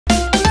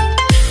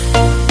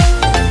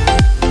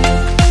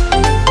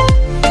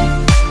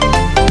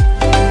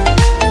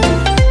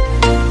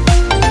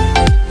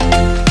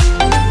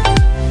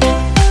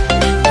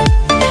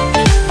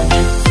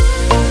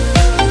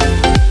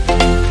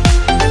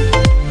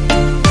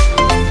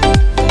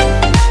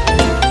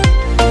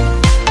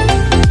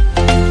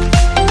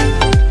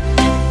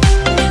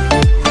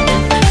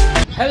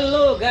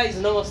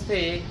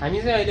हामी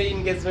चाहिँ अहिले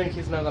इन्गेजमेन्ट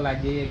खिच्नको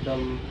लागि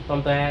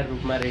एकदम तयार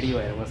रूपमा रेडी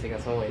भएर बसेका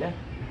छौँ होइन।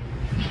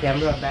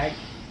 क्यामेरा ब्याग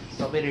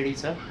सबै रेडी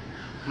छ,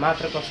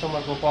 मात्र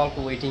कस्टमरको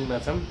कलको वेटिङमा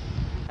छौँ।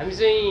 हामी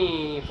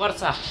चाहिँ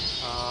पर्सा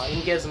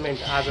इन्गेजमेन्ट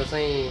आज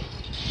चाहिँ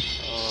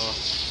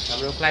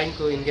हाम्रो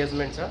क्लाइन्टको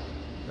इन्गेजमेन्ट छ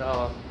र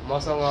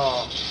मसँग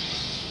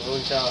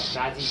हुनुहुन्छ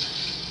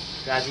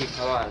राजीव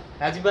तमाङ।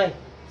 राजीव भाइ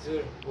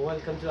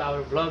वेलकम टु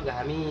आवर ब्लग।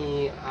 हामी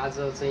आज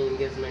चाहिँ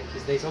इन्गेजमेन्ट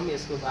खिच्दैछौँ,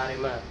 यसको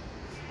बारेमा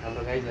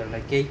हाम्रो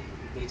गाइजहरूलाई केही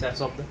 2-4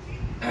 शब्द।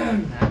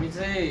 हामी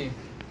चाहिँ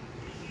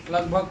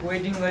लगभग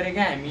वेटिङ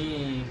गरेका, हामी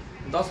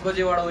 10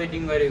 बजेबाट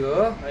वेटिङ गरेको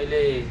हो,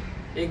 अहिले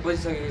 1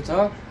 बजिसकेको छ।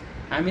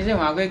 हामी चाहिँ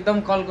उहाँको एकदम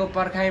कलको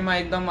पर्खाइमा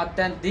एकदम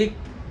अत्याधिक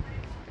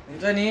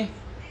हुन्छ नि,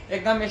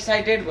 एकदम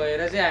एक्साइटेड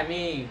भएर चाहिँ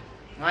हामी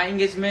उहाँ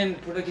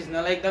इन्गेजमेन्ट फोटो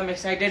खिच्नलाई एकदम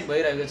एक्साइटेड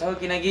भइरहेको छौँ,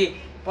 किनकि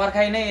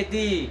पर्खाइ नै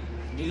यति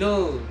ढिलो,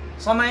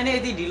 समय नै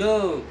यति ढिलो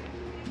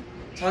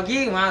छ कि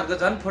उहाँहरूको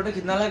झन् फोटो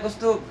खिच्नलाई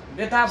कस्तो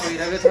बेताब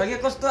भइरहेको छ कि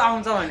कस्तो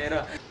आउँछ भनेर।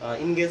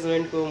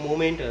 इन्गेजमेन्टको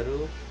मोमेन्टहरू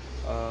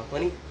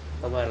पनि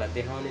तपाईँहरूलाई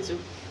देखाउनेछु।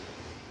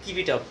 Keep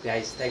it up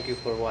guys, thank you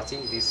for watching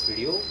this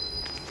video.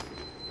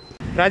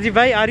 Rajiv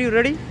भाइ are you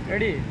ready?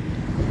 Ready.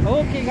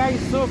 Okay guys,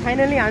 so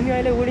finally हामी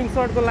अहिले वेडिङ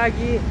सर्टको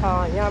लागि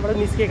यहाँबाट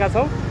निस्केका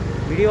छौँ।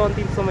 भिडियो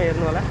अन्तिमसम्म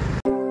हेर्नु होला।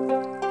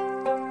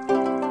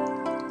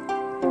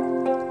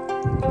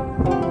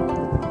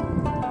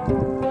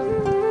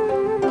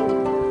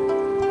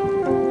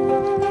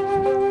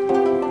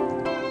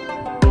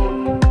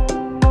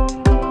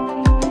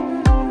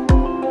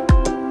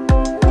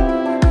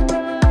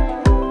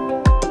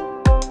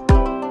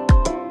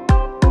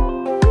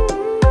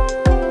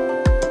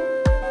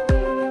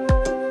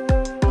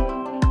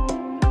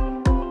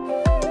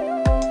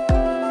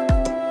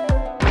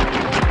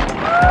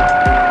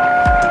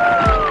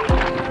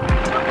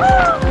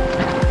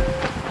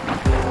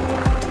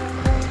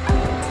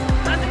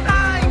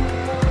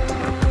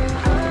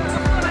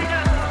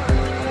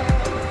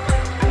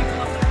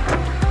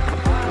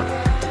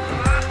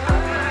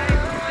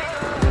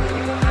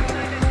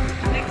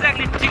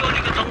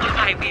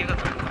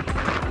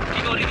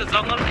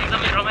 जङ्गल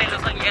एकदमै रमाइलो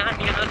छ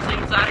यहाँनिर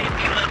चाहिँ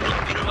चारैतिर रुख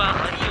बिरुवा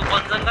हरियो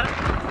वन जङ्गल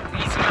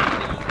बिचमा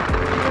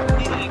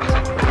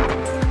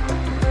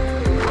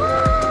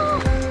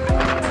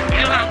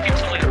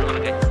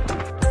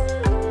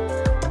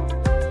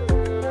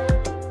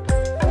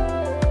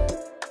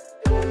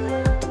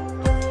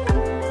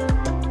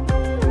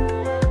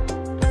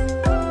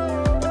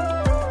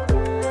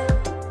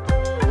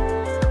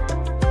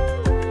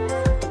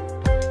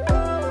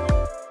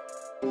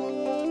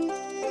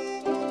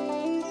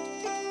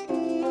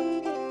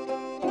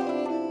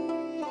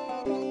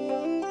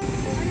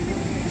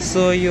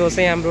सो यो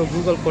चाहिँ हाम्रो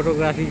गुगल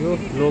फोटोग्राफीको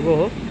लोगो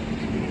हो।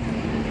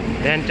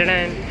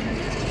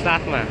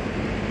 साथमा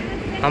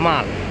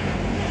हमाल।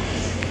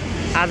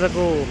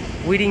 आजको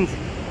वेडिङ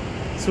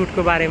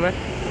सुटको बारेमा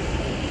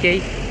केही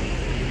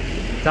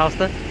जाओस्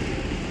त।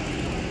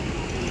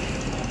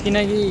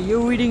 किनकि यो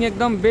वेडिङ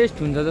एकदम बेस्ट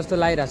हुन्छ जस्तो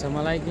लागिरहेछ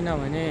मलाई,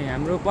 किनभने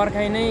हाम्रो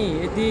पर्खाइ नै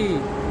यति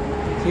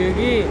थियो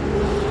कि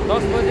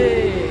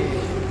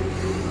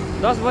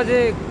 10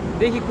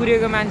 बजेदेखि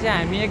कुरेको मान्छे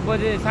हामी 1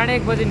 बजे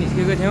 1:30 बजे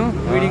निस्केको थियौँ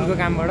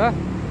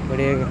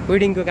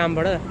वेडिङको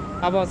कामबाट।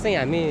 अब चाहिँ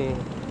हामी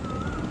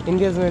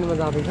इन्गेजमेन्टमा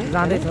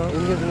जाँदैछौँ।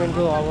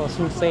 इन्गेजमेन्टको अब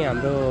सुट चाहिँ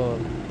हाम्रो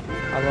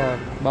अब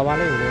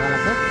बबालै हुनेवाला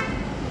छ।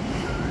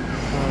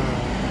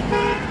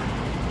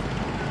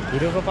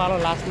 हिरोको पालो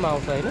लास्टमा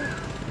आउँछ होइन।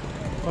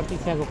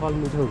 प्रतीक्षाको फल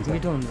मिठो हुन्छ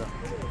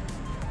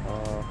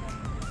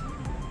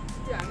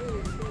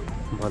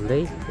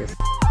भन्दै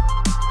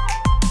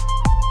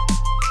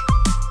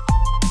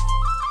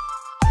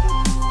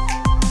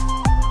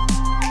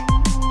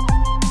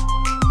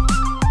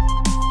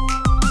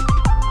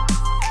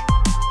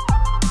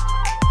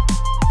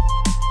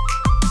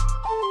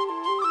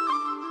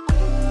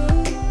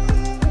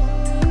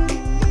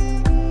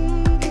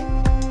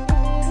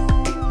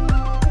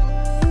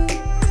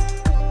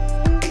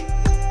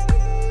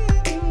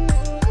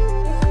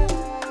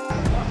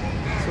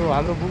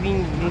हाम्रो बुकिङ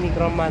लिने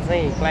क्रममा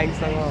चाहिँ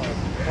क्लाइन्टसँग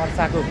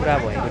पर्साको कुरा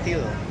भएको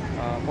थियो।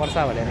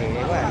 पर्सा भनेर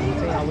हिँडेको हामी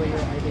चाहिँ अब यो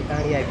अहिले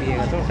टाढी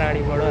आइपुगेका छौँ।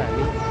 टाढीबाट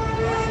हामी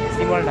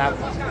सिमल ढाप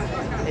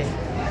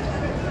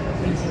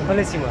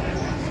खोले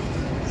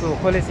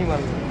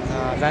सिमल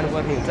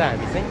जानुपर्ने हुन्छ।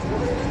 हामी चाहिँ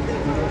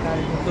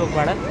कालिम्पोङ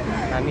चोकबाट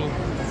हामी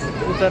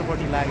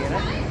उत्तरपट्टि लागेर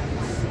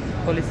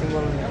खोले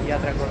सिमल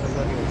यात्रा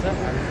गर्नुपर्ने हुन्छ।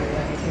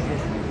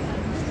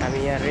 हामी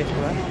यहाँ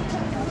रेस्टमा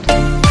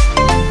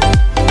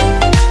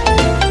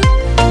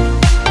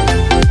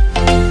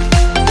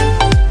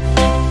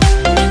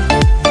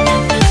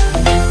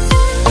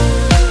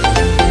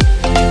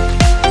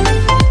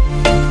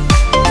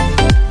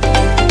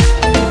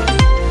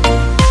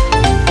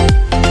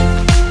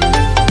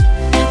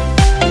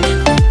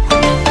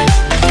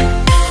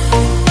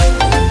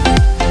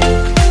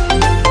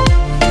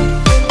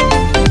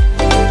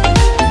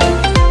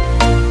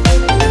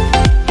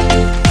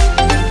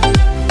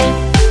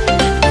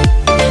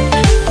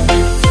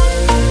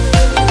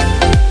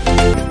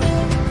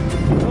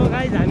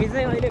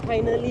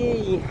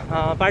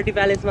पार्टी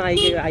प्यालेसमा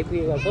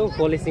आइपुगेको छौँ।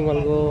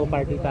 कोलेसिमलको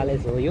पार्टी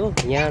प्यालेस हो यो।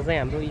 यहाँ चाहिँ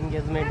हाम्रो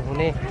इन्गेजमेन्ट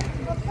हुने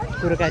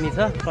कुराकानी छ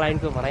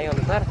क्लाइन्टको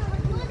भनाइअनुसार।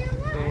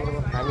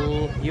 हामी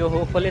यो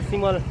हो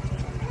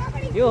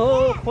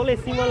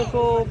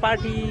कोलेसिमलको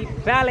पार्टी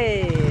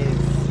प्यालेस।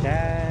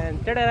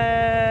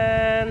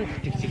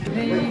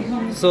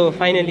 सो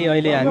फाइनली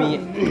अहिले हामी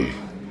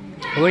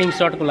वेडिङ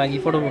सटको लागि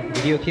फोटो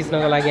भिडियो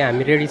खिच्नको लागि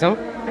हामी रेडी छौँ।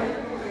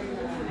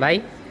 भाइ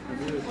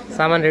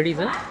सामान रेडी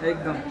छ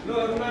एकदम।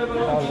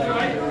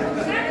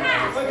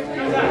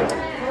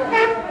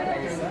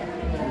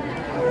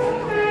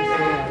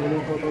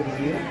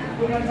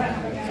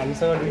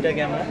 हामीसँग दुईवटा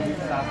क्यामेरा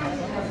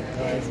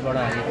यसबाट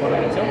हामी फोटो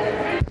खिच्छौँ।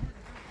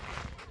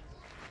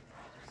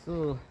 सो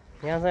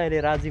यहाँ चाहिँ अहिले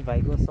राजीव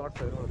भाइको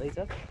सर्ट्सहरू हुँदैछ।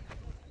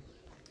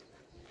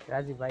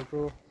 राजीव भाइको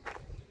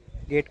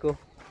गेटको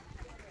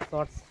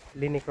सर्ट्स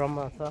लिने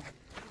क्रममा छ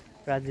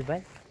राजीव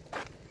भाइ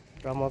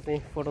र म चाहिँ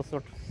फोटो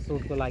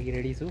सुटको लागि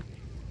रेडी छु।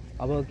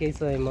 अब केही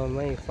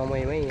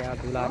समयमै यहाँ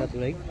दुला र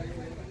दुलै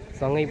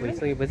सँगै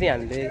भइसकेपछि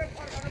हामीले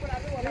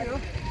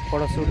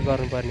फोटो सुट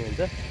गर्नुपर्ने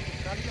हुन्छ।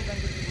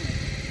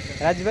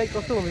 राजीव भाइ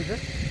कस्तो हुँदैछ?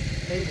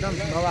 एकदम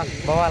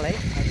बवाल है।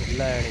 ल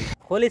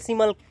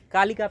कोलेसिमल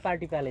कालिका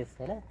पार्टी प्यालेस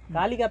होइन,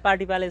 कालिका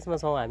पार्टी प्यालेसमा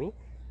छौँ हामी।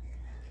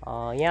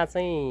 यहाँ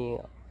चाहिँ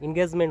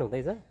इन्गेजमेन्ट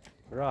हुँदैछ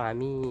र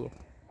हामी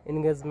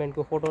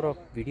इन्गेजमेन्टको फोटो र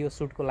भिडियो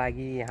सुटको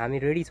लागि हामी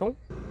रेडी छौँ,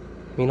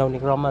 मिलाउने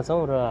क्रममा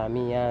छौँ। र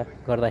हामी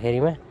यहाँ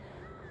गर्दाखेरिमा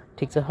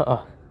ठिक छ,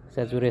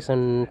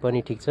 सेचुरेसन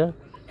पनि ठिक छ।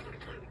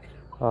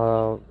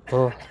 हो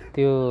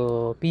त्यो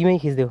पीमै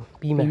खिच्देऊ,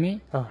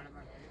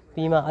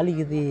 पीमा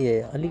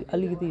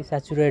अलिकति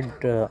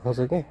सेचुरेट आउँछ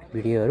क्या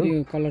भिडियोहरू,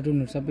 कलर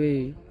टोनहरू सबै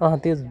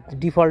त्यो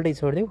डिफल्टै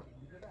छोडिदेऊ।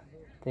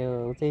 त्यो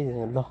चाहिँ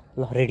ल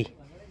रेडी।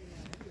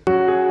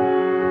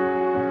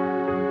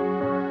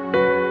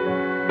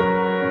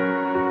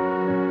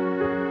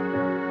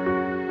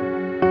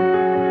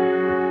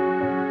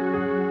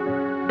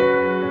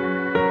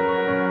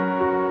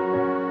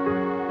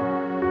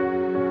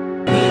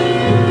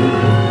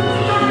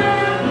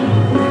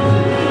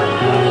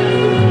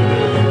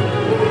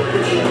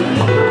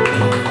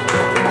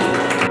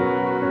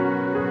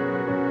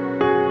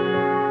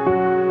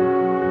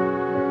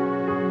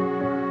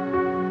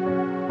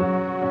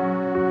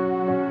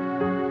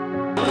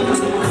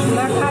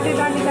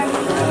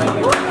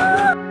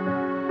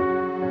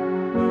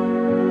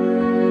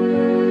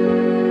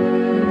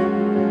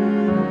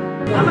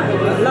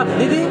 ल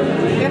दिदी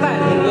यता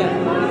हेर्नु।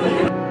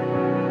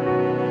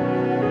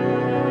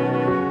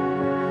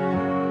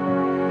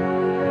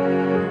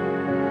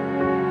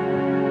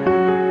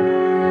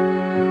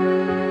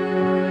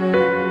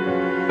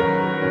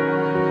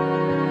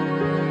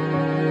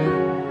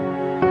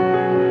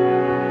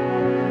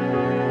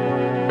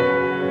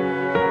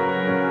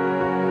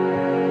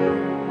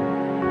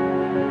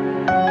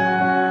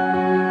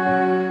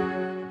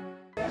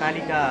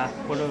 कालिका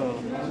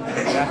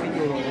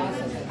फोटोग्राफीको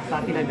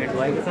साथीलाई भेट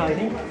भएको छ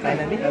अहिले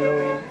फाइनली। हेलो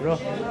ब्रो,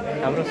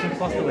 हाम्रो सुट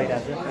कस्तो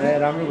भइरहेछ?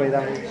 राम्रो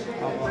भइरहेको।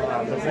 अब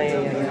हाम्रो चाहिँ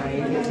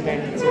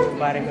इन्भेस्टमेन्टको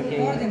बारेमा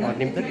केही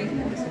भन्ने त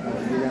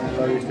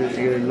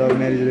लभ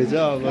म्यारेज रहेछ।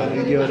 अब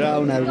के हो र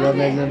उनीहरू लभ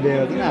म्यारेजमा बिहे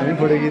गर्दैन, हामी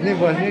फोटो खिच्नै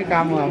बस्ने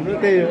काम हो हाम्रो,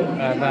 त्यही हो।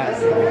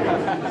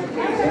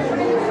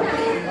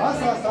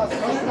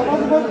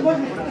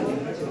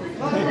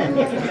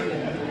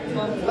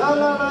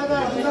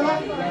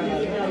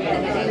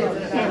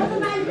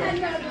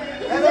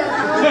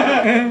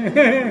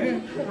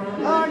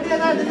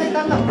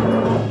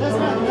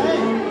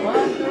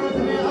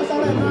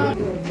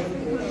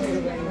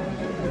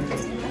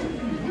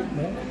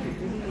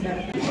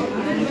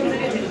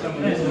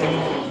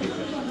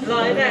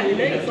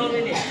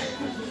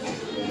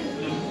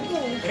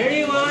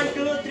 Ready, 1,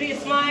 2, 3,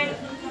 smile.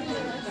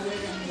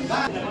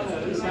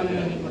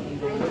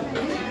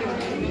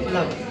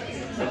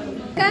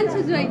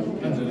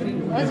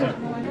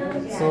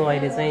 सो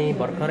अहिले चाहिँ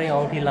भर्खरै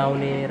औँठी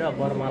लाउने र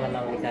बरमाला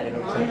लाउने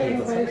कार्यक्रम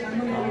सकिएको छ।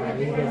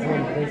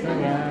 इन्गेजमेन्ट हुँदैछ।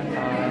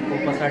 यहाँको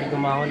पछाडिको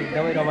माहौल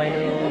एकदमै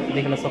रमाइलो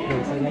देख्न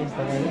सक्नुहुन्छ गाइस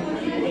तपाईँले।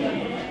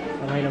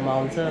 रमाइलो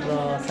माहौल छ र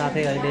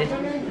साथै अहिले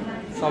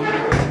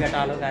सम्झीको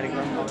टिकाटालो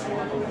कार्यक्रम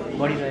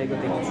बढिरहेको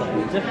देख्न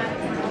सक्नुहुन्छ।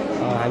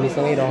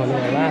 हामीसँगै रहनु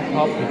होला।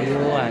 थप भिडियो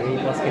हामी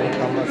पस्किने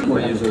क्रममा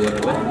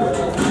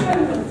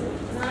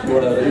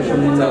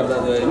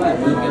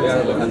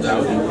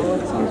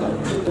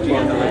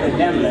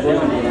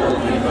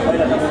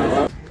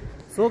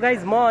सो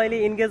गाइज म अहिले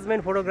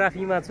इन्गेजमेन्ट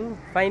फोटोग्राफीमा छु।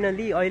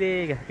 फाइनली अहिले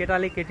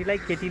केटाले केटीलाई,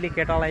 केटीले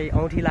केटालाई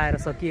औँठी लाएर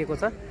सकिएको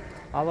छ।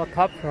 अब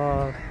थप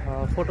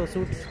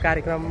फोटोसुट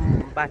कार्यक्रम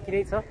बाँकी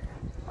नै छ।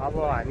 अब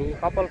हामी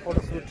कपल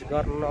फोटोसुट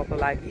गर्नको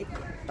लागि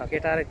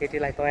केटा र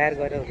केटीलाई तयार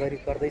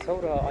गर्दैछौँ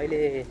र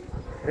अहिले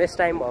रेस्ट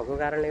टाइम भएको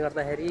कारणले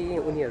गर्दाखेरि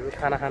उनीहरू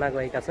खाना खान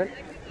गएका छन्।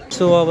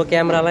 सो अब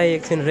क्यामेरालाई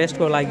एकछिन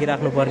रेस्टको लागि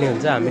राख्नुपर्ने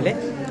हुन्छ हामीले।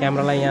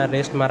 क्यामेरालाई यहाँ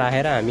रेस्टमा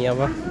राखेर हामी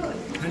अब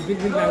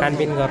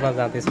खानपिन गर्न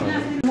जाँदैछौँ।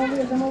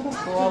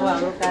 सो अब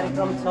हाम्रो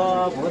कार्यक्रम छ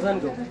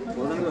भोजनको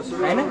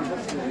होइन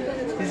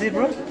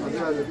ब्रो।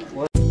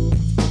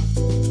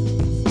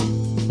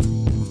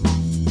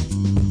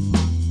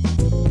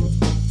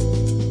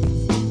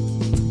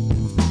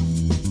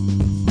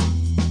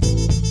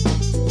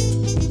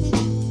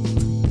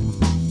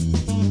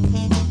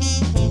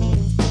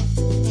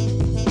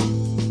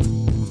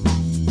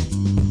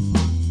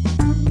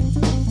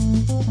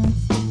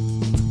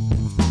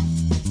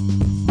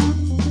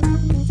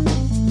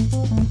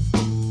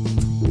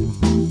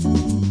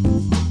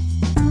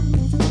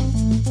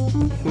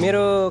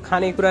 मेरो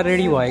खानेकुरा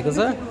रेडी भएको छ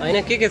हैन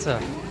के छ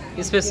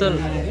स्पेशल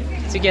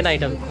चिकन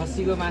आइटम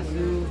खसीको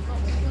मासु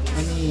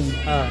अनि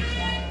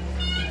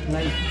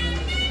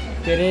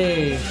के रे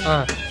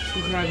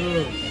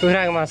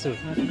कुखुराको मासु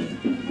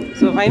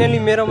सो फाइनली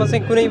मेरोमा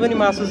चाहिँ कुनै पनि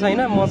मासु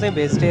छैन म चाहिँ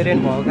भेजिटेरियन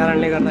भएको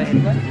कारणले गर्दाखेरि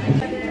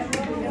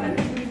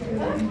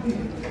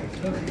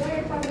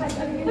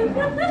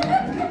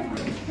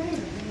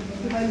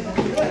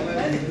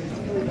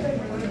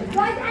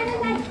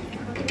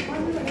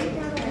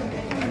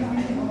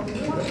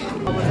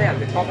अब चाहिँ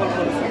हामीले कपाल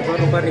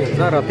गर्नुपर्ने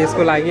हुन्छ र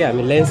त्यसको लागि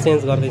हामी लेन्स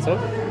चेन्ज गर्दैछौँ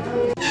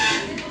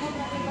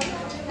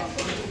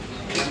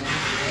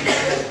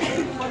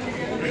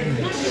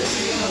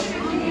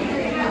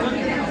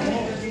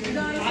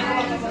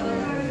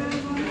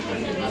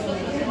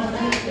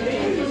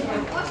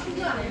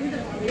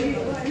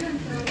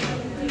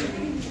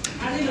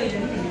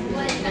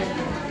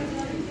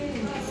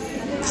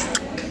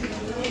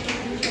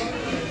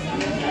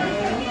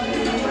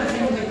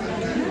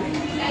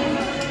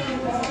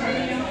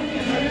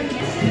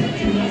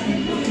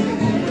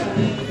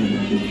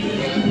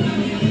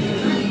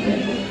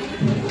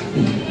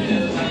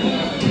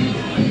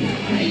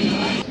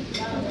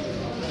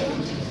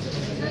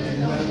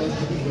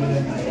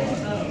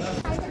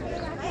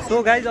सो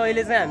गाइज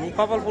अहिले चाहिँ हामी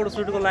कपाल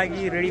फोटोसुटको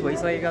लागि रेडी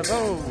भइसकेका छौँ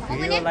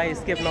भिडियोलाई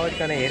स्किप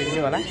नगरिकन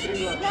हेरिदिनु होला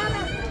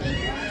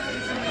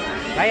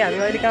भाइ हामी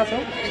अहिले कहाँ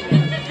छौँ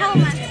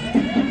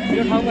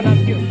यो ठाउँको नाम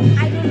के हो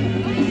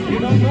you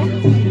don't know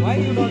why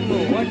you don't know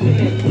what is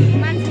your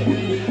name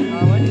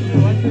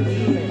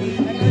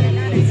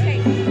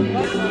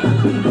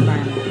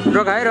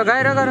रोगाए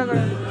रोगाए रोगा रोगा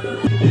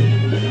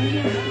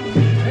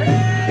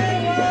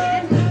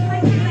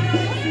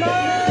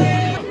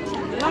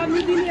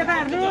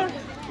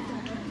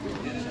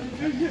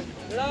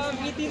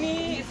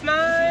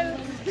स्माइल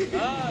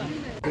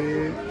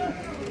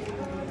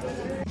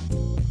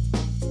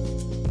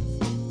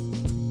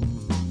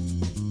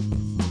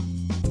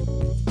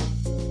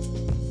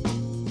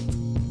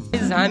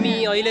हामी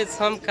अहिले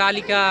छौँ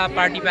कालिका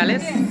पार्टी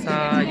प्यालेस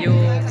यो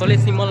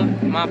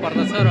खोलेसिमलमा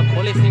पर्दछ र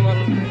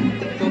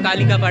खोलेसिमलको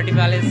कालिका पार्टी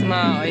प्यालेसमा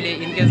अहिले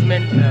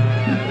इन्गेजमेन्टमा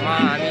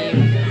हामी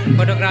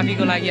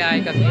फोटोग्राफीको लागि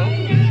आएका थियौँ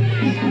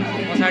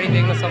पछाडि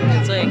देख्न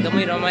सक्नुहुन्छ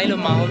एकदमै रमाइलो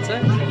माहौल छ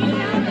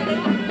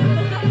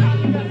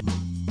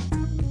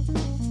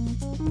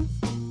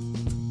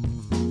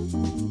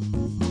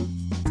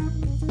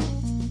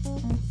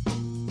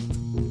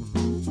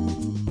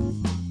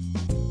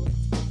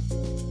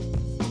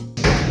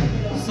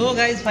so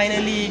guys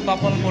finally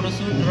couple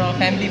photoshoot र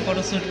फ्यामिली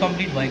फोटोसुट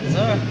कम्प्लिट भएको छ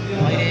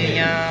अहिले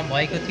यहाँ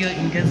भएको थियो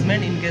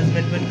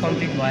इन्गेजमेन्ट पनि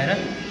कम्प्लिट भएर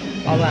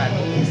अब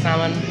हामी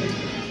सामान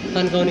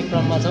तन्काउने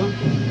क्रममा छौँ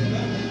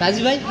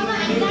दाजुभाइ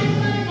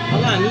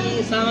अब हामी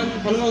सामान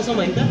तन्काउँछौँ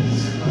है त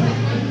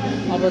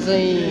अब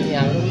चाहिँ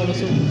हाम्रो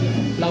फोटोसुट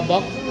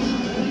लगभग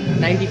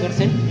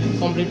 90%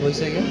 कम्प्लिट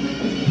भइसक्यो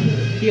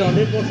कि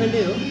 100%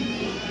 हो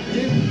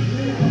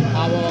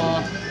अब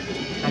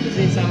हामी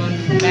चाहिँ सामान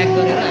प्याक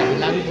गरेर हामी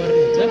लाग्नुपर्ने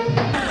हुन्छ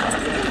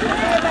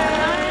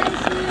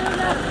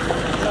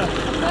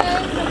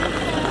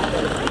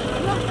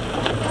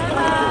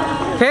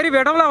फेरि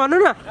भेटौँला भन्नु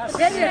न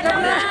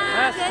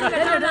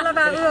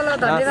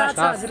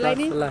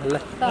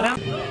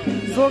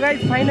सो गाइज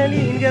फाइनली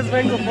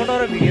इन्गेजमेन्टको फोटो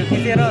र भिडियो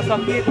खिचेर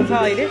सकिएको छ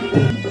अहिले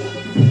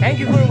thank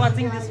you for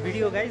watching this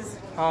video guys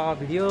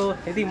video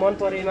यदि मन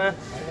परेमा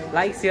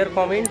लाइक सेयर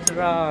कमेन्ट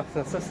र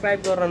सब्सक्राइब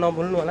गर्न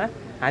नभुल्नु होला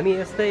हामी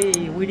यस्तै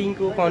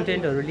वेडिङको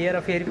कन्टेन्टहरू लिएर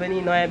फेरि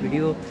पनि नयाँ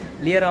भिडियो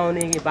लिएर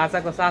आउने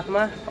बाचाको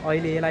साथमा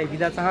अहिले यसलाई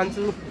बिदा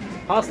चाहन्छु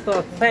हस्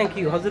त थ्याङ्क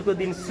यू हजुरको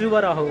दिन शुभ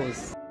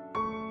रहोस्